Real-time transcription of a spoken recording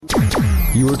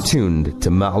You're tuned to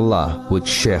Ma'Allah with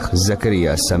Sheikh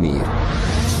Zakaria Samir.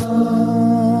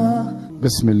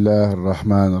 Bismillah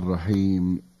ar-Rahman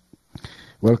ar-Rahim.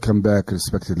 Welcome back,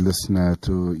 respected listener,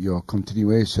 to your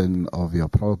continuation of your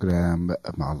program,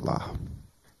 Ma'Allah.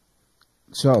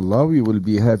 Inshallah, we will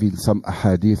be having some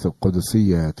Ahadeeth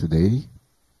al-Qudusiyya today.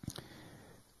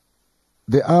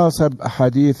 There are some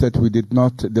Ahadeeth that we did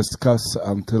not discuss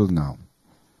until now.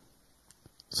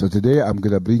 So today I'm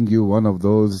going to bring you one of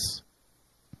those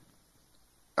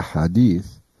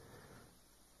Ahadeeth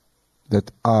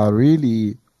that are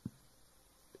really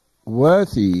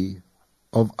worthy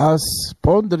of us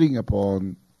pondering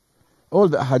upon. All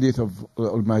the Ahadeeth of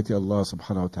Almighty Allah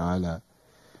subhanahu wa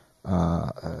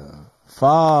ta'ala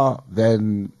far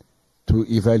than to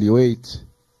evaluate.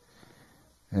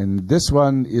 And this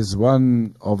one is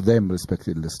one of them,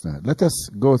 respected listener. Let us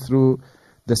go through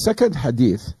the second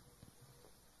hadith.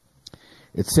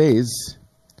 It says,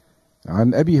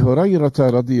 عن أبي هريرة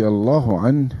رضي الله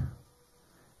عنه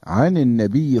عن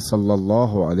النبي صلى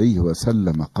الله عليه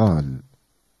وسلم قال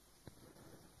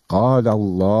قال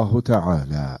الله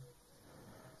تعالى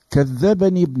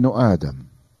كذبني ابن آدم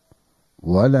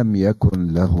ولم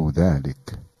يكن له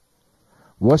ذلك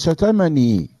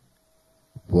وشتمني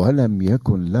ولم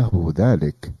يكن له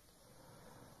ذلك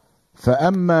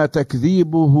فأما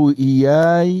تكذيبه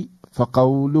إياي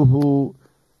فقوله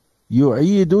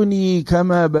يعيدني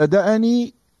كما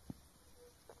بدأني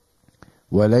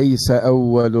وليس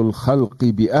أول الخلق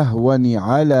بأهون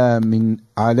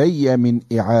علي من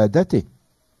إعادته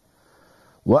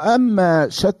وأما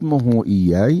شتمه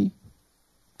إياي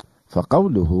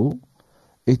فقوله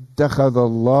اتخذ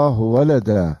الله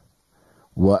ولدا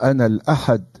وأنا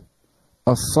الأحد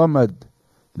الصمد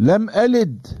لم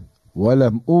ألد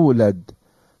ولم أولد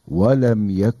ولم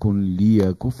يكن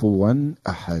لي كفوا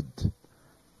أحد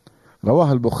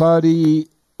رواه البخاري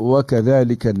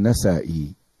وكذلك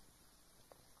النسائي.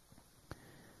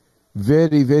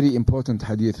 Very, very important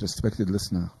hadith, respected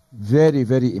listener. Very,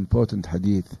 very important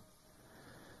hadith.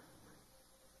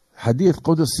 Hadith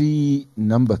Qudusi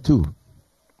number 2.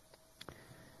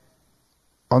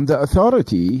 On the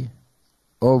authority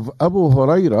of Abu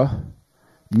Hurairah,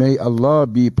 may Allah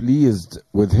be pleased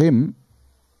with him,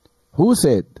 who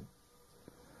said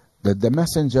that the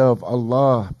Messenger of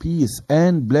Allah, peace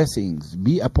and blessings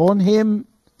be upon him,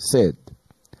 said,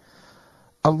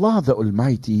 Allah the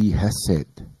Almighty has said,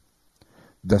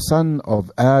 the son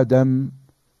of Adam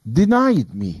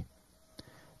denied me,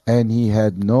 and he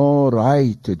had no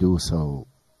right to do so.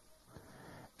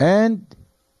 And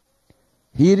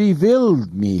he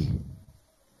revealed me,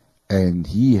 and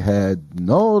he had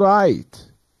no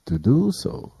right to do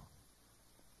so.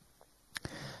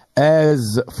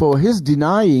 As for his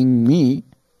denying me,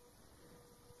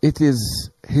 it is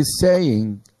his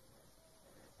saying,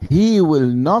 he will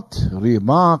not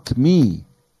remark me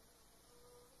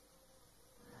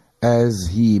as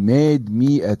he made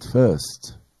me at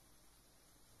first.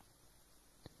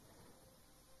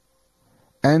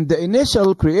 And the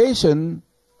initial creation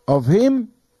of him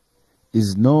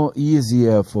is no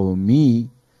easier for me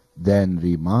than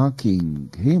remarking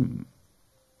him.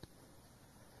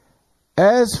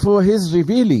 As for his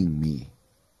revealing me,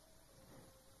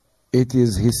 it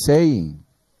is his saying,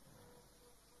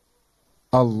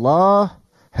 Allah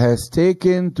has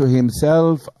taken to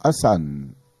himself a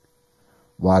son,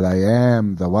 while I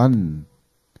am the one,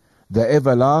 the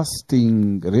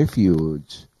everlasting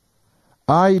refuge.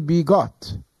 I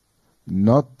begot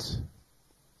not,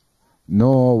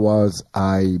 nor was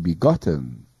I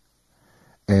begotten,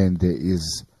 and there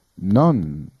is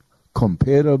none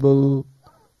comparable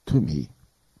to me.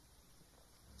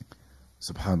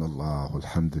 Subhanallah,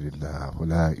 alhamdulillah, wa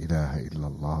la ilaha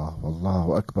illallah,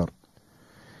 wallahu akbar.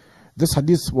 This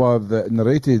hadith was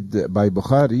narrated by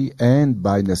Bukhari and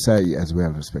by Nasai as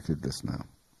well, respected listener.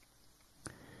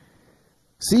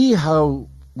 See how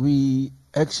we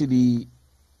actually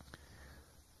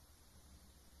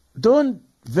don't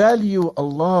value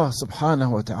Allah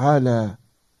subhanahu wa ta'ala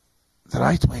the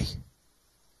right way.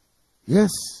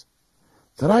 Yes,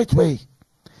 the right way.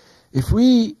 If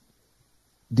we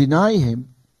deny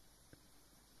him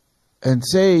and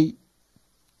say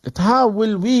that how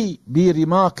will we be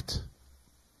remarked?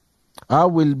 I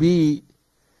will be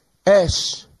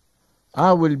ash.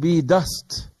 I will be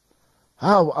dust.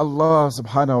 How Allah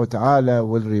subhanahu wa ta'ala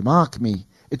will remark me?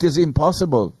 It is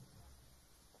impossible.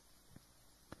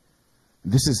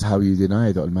 This is how you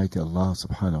deny the Almighty Allah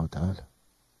subhanahu wa ta'ala.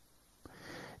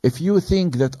 If you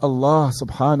think that Allah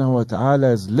subhanahu wa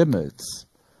ta'ala's limits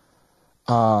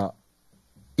are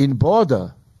in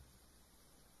border,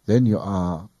 then you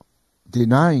are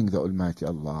denying the Almighty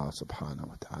Allah subhanahu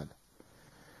wa ta'ala.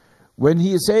 when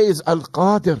he says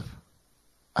Al-Qadir,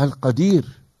 Al-Qadir,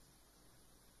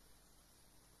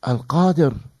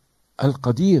 Al-Qadir,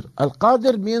 Al-Qadir.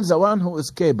 Al-Qadir means the one who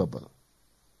is capable.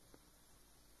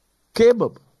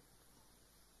 Capable.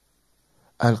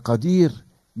 Al-Qadir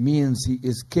means he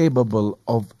is capable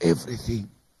of everything.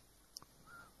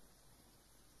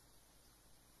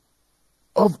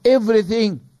 Of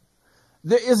everything.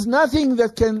 There is nothing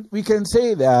that we can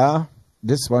say that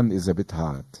this one is a bit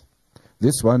hard.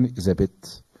 This one is a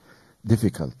bit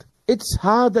difficult. It's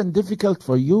hard and difficult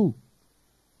for you,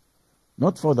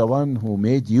 not for the one who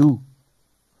made you.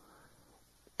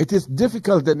 It is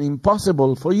difficult and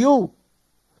impossible for you,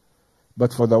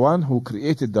 but for the one who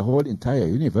created the whole entire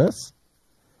universe.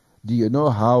 Do you know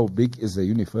how big is the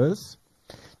universe?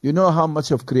 You know how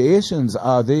much of creations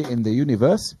are there in the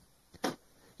universe?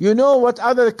 You know what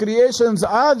other creations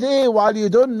are there while you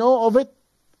don't know of it?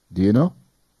 Do you know?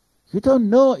 You don't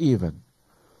know even.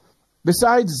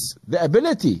 Besides the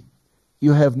ability,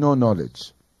 you have no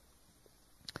knowledge.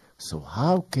 So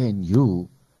how can you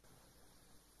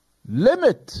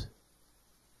limit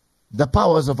the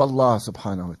powers of Allah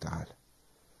subhanahu wa ta'ala?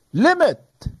 Limit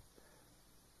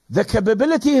the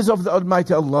capabilities of the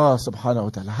Almighty Allah subhanahu wa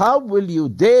ta'ala. How will you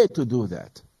dare to do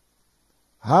that?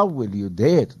 How will you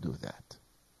dare to do that?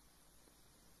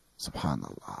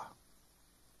 Subhanallah.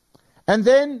 And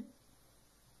then,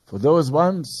 for those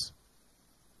ones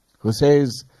who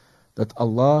says that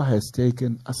Allah has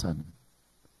taken a son.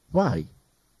 Why?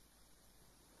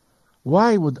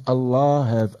 Why would Allah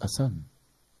have a son?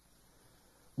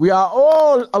 We are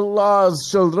all Allah's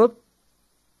children.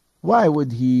 Why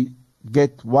would He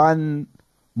get one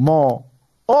more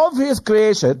of His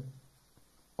creation,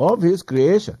 to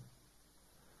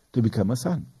become a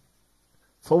son?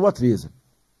 For what reason?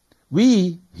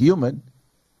 We, human,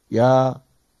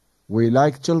 we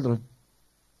like children.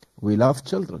 We love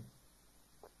children.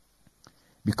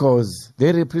 Because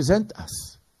they represent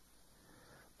us.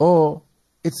 Or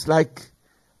it's like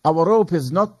our rope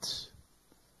is not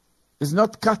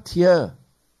cut here.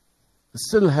 We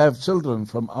still have children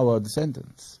from our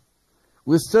descendants.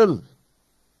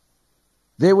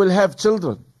 They will have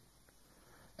children.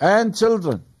 And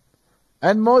children.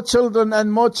 And more children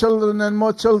and more children and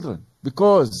more children.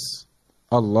 Because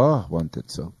Allah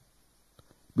wanted so.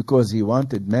 Because He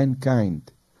wanted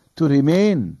mankind to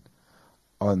remain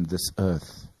on this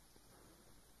earth.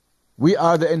 We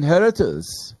are the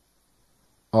inheritors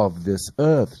of this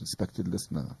earth, respected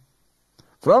listener.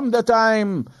 From the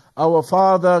time our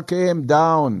Father came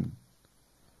down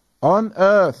on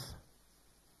earth,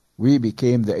 we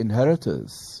became the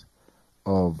inheritors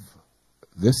of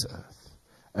this earth.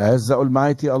 As the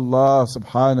Almighty Allah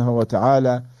subhanahu wa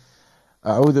ta'ala,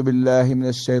 أعوذ بالله من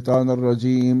الشيطان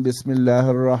الرجيم بسم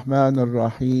الله الرحمن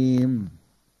الرحيم.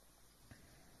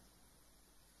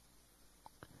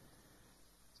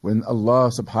 When Allah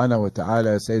subhanahu wa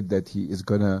ta'ala said that He is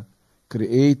going to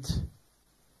create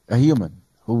a human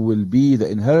who will be the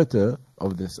inheritor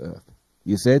of this earth,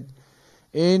 He said,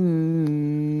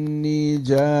 إِنِّي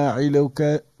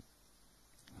جَاعِلُكَ.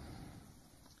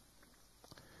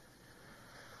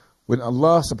 When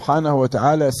Allah subhanahu wa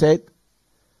ta'ala said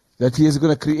that He is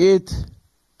going to create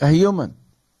a human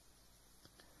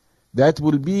that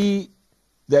will be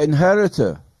the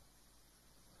inheritor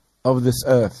of this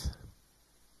earth,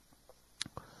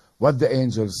 what the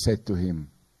angels said to Him,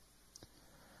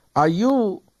 are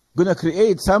you going to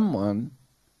create someone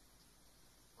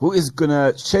who is going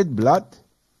to shed blood?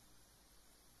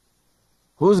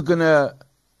 Who's going to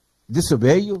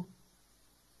disobey you?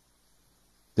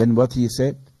 Then what He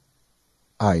said,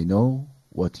 I know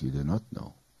what you do not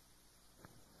know.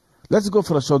 Let's go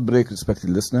for a short break, respected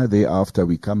listener. Thereafter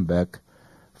we come back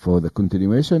for the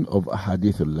continuation of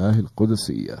Ahadeeth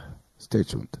al-Qudsiyya. Stay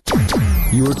tuned.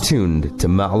 You are tuned to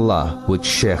Ma'Allah with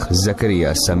Sheikh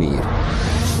Zakaria Samir.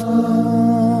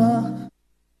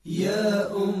 يا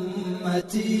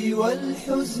أمتي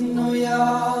والحزن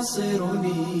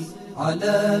يعصرني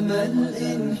على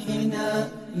ملء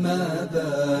انحناء ما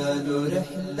بال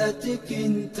رحلتك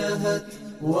انتهت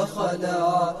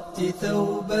وخلعت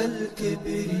ثوب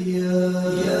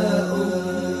الكبرياء يا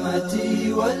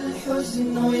أمتي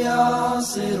والحزن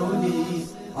يعصرني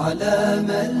على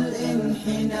ملء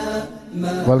انحناء.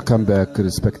 Welcome back,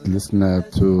 respected listener,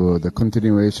 to the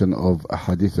continuation of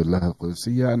Ahadeeth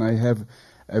al-Qudsiyya, and I have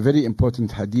a very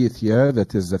important hadith here,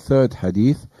 that is the third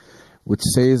hadith, which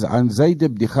says عن زيد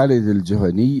بن خالد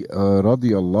الجهني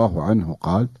رضي الله عنه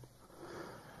قال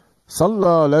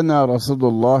صلى لنا رسول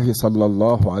الله صلى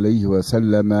الله عليه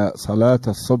وسلم صلاة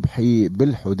الصبح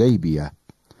بالحديبية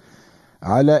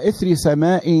على إثر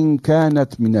سماء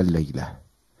كانت من الليلة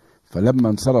فلما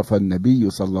انصرف النبي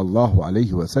صلى الله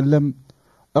عليه وسلم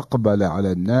أقبل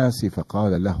على الناس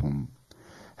فقال لهم: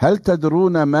 هل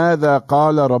تدرون ماذا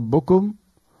قال ربكم؟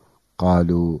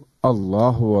 قالوا: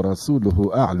 الله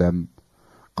ورسوله أعلم.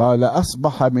 قال: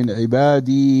 أصبح من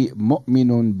عبادي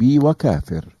مؤمن بي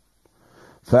وكافر،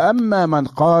 فأما من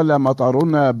قال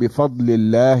مطرنا بفضل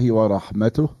الله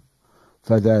ورحمته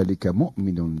فذلك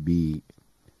مؤمن بي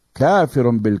كافر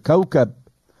بالكوكب،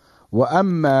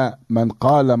 وأما من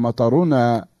قال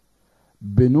مطرنا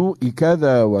بنوء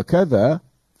كذا وكذا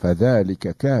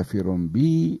فذلك كافر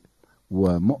بي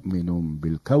ومؤمن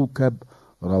بالكوكب.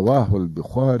 رواه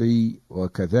البخاري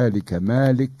وكذلك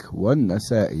مالك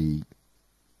والنسائي.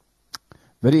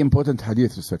 Very important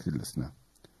hadith, respected listener.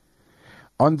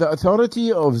 On the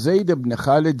authority of Zayd ibn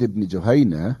Khalid ibn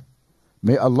Juhayna,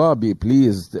 may Allah be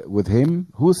pleased with him,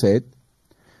 who said,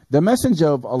 the Messenger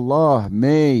of Allah,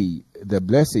 may the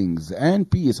blessings and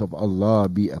peace of Allah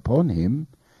be upon him,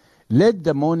 led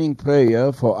the morning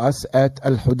prayer for us at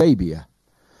Al-Hudaybiyah,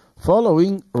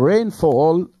 following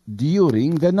rainfall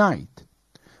during the night.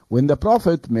 When the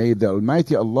Prophet, may the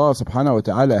Almighty Allah subhanahu wa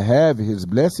ta'ala have his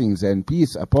blessings and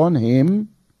peace upon him,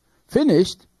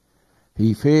 finished,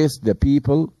 he faced the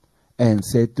people and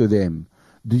said to them,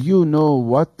 do you know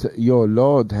what your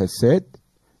Lord has said?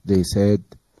 They said,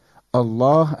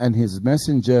 Allah and his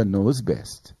messenger knows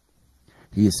best.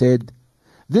 He said,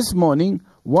 this morning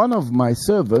one of my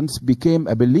servants became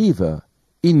a believer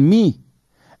in me,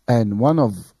 and one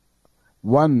of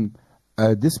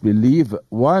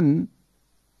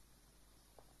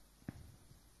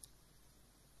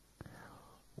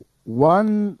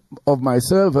my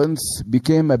servants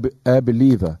became a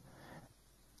believer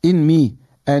in me,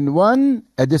 and one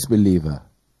a disbeliever.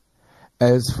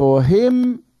 As for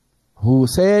him who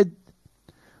said,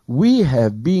 we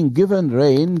have been given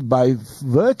rain by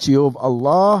virtue of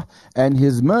Allah and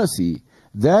his mercy,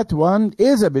 that one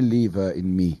is a believer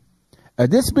in me, a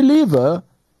disbeliever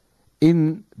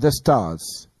in the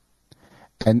stars.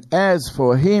 And as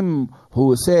for him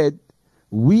who said,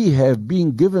 we have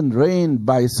been given rain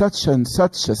by such and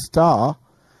such a star,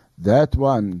 that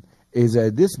one is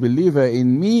a disbeliever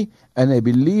in me and a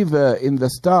believer in the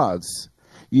stars.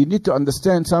 You need to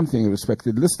understand something,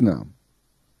 respected listener,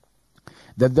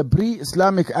 that the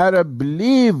pre-Islamic Arab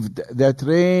believed that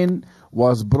rain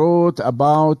was brought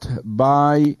about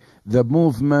by the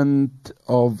movement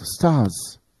of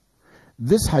stars.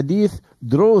 This hadith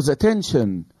draws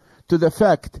attention to the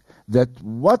fact that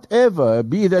whatever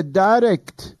be the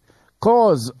direct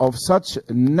cause of such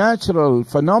natural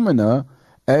phenomena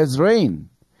as rain,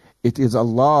 it is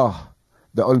Allah,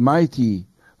 the Almighty,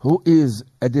 who is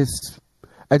a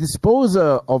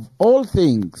disposer of all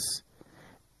things.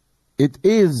 It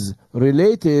is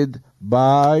related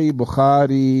by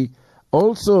Bukhari,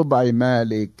 also by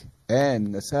Malik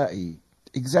and Nasa'i.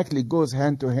 Exactly goes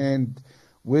hand to hand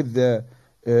with the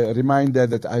reminder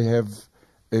that I have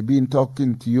been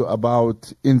talking to you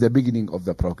about in the beginning of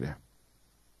the program.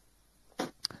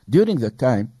 During that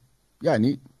time,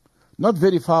 not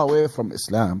very far away from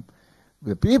Islam,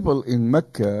 the people in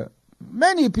Mecca,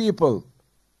 many people,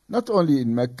 not only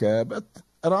in Mecca, but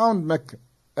around Mecca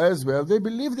as well, they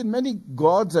believed in many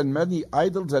gods and many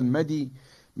idols and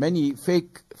many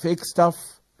fake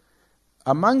stuff.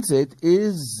 Amongst it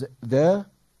is the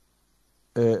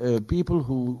people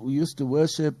who used to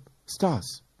worship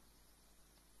stars.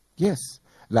 Yes,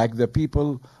 like the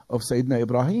people of Sayyidina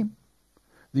Ibrahim.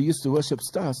 They used to worship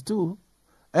stars too,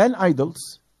 and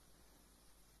idols,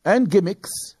 and gimmicks.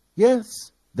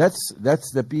 Yes,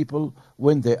 that's the people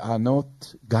when they are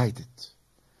not guided.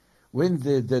 When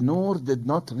the nur did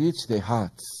not reach their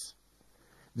hearts.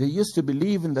 They used to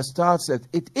believe in the stars that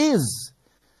it is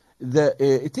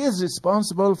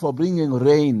responsible for bringing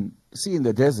rain. See, in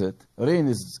the desert, rain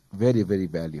is very, very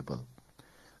valuable.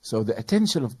 So the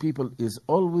attention of people is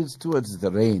always towards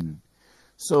the rain.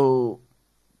 So,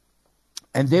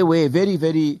 and they were very,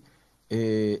 very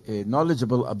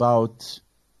knowledgeable about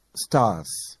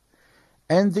stars.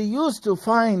 And they used to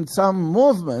find some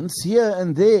movements here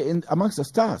and there amongst the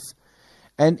stars.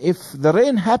 And if the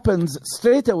rain happens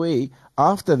straight away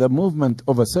after the movement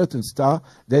of a certain star,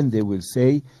 then they will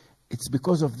say, it's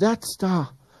because of that star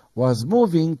was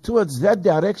moving towards that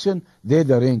direction, there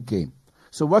the rain came.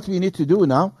 So what we need to do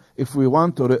now, if we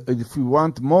want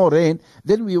more rain,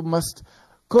 then we must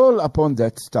call upon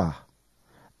that star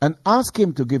and ask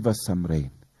him to give us some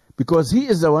rain, because he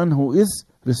is the one who is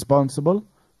responsible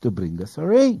to bring us a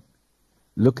rain.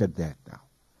 Look at that now.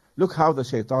 Look how the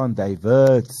shaitan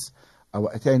diverts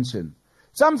our attention.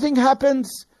 Something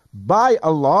happens by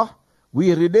Allah,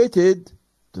 we relate it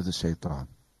to the shaitan.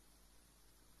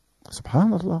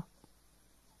 Subhanallah.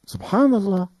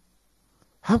 Subhanallah.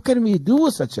 How can we do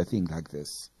such a thing like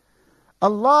this?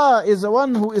 Allah is the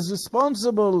one who is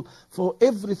responsible for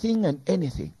everything and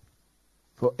anything.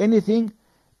 For anything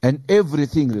and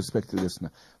everything, respected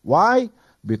listener. Why?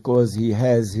 Because He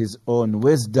has His own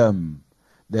wisdom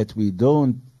that we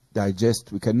don't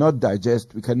digest, we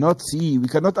cannot see, we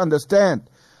cannot understand.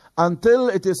 Until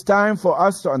it is time for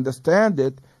us to understand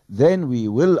it, then we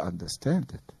will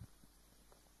understand it.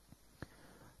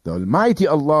 The Almighty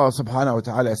Allah subhanahu wa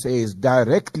ta'ala says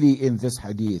directly in this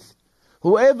hadith,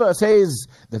 whoever says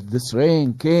that this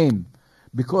rain came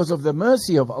because of the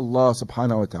mercy of Allah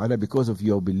subhanahu wa ta'ala, because of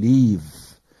your belief,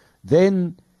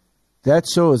 then that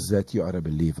shows that you are a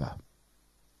believer.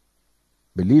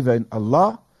 Believer in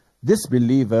Allah,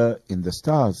 disbeliever in the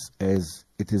stars, as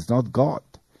it is not God,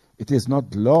 it is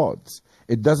not Lord's,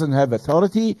 it doesn't have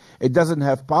authority, it doesn't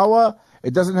have power,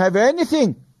 it doesn't have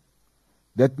anything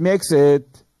that makes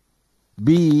it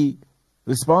be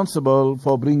responsible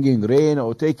for bringing rain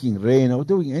or taking rain or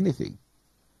doing anything.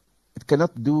 It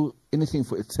cannot do anything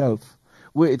for itself,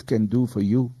 where it can do for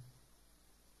you.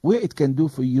 Where it can do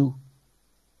for you.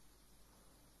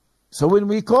 So when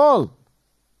we call,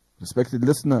 respected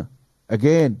listener,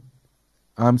 again,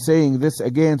 I'm saying this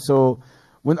again, so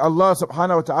when Allah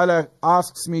subhanahu wa ta'ala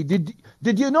asks me, did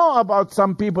you know about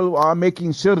some people who are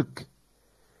making shirk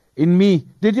in me?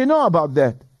 Did you know about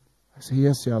that? I say,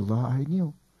 yes, Ya Allah, I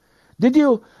knew. Did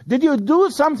you do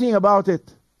something about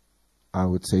it? I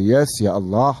would say, yes, Ya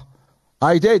Allah,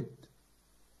 I did.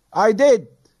 I did.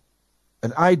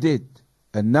 And I did.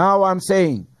 And now I'm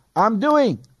saying, I'm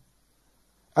doing,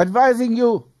 advising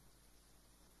you,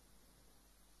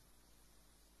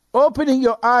 opening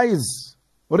your eyes,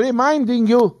 reminding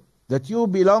you that you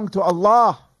belong to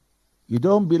Allah. You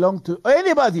don't belong to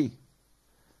anybody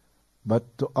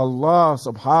but to Allah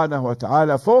subhanahu wa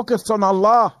ta'ala. Focus on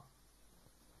Allah.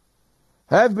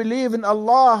 Have belief in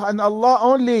Allah and Allah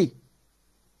only.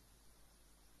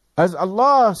 As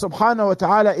Allah subhanahu wa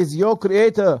ta'ala is your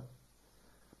creator.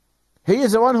 He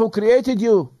is the one who created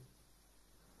you.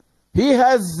 He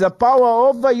has the power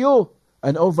over you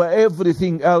and over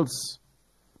everything else.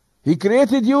 He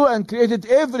created you and created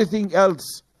everything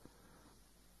else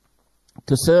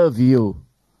to serve you,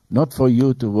 not for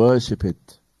you to worship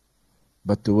it,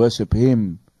 but to worship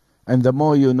Him. And the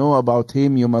more you know about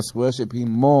Him, you must worship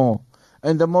Him more.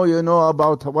 And the more you know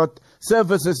about what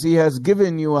services He has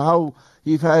given you, how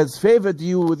He has favored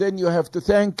you, then you have to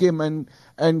thank Him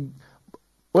and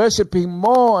worship Him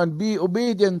more and be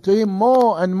obedient to Him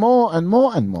more and more and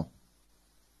more and more.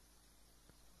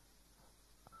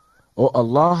 O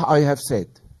Allah, I have said.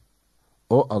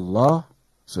 O Allah,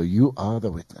 so you are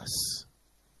the witness.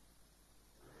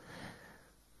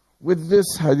 With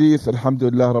this hadith,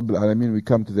 alhamdulillah Rabbil Alameen, we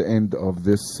come to the end of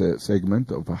this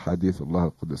segment of Ahadeeth Allah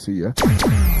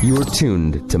al-Qudusiyya. You are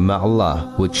tuned to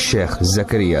Ma'Allah with Sheikh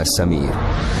Zakaria Samir.